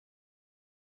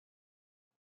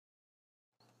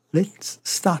Let's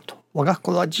start 我が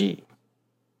心G.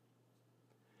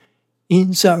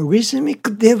 In the rhythmic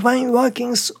divine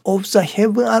workings of the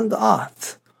heaven and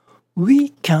earth,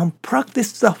 we can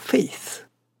practice the faith.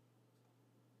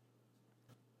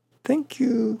 Thank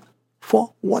you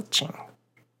for watching.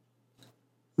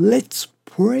 Let's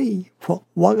pray for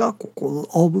我が心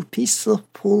of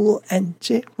peaceful and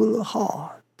joyful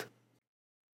heart.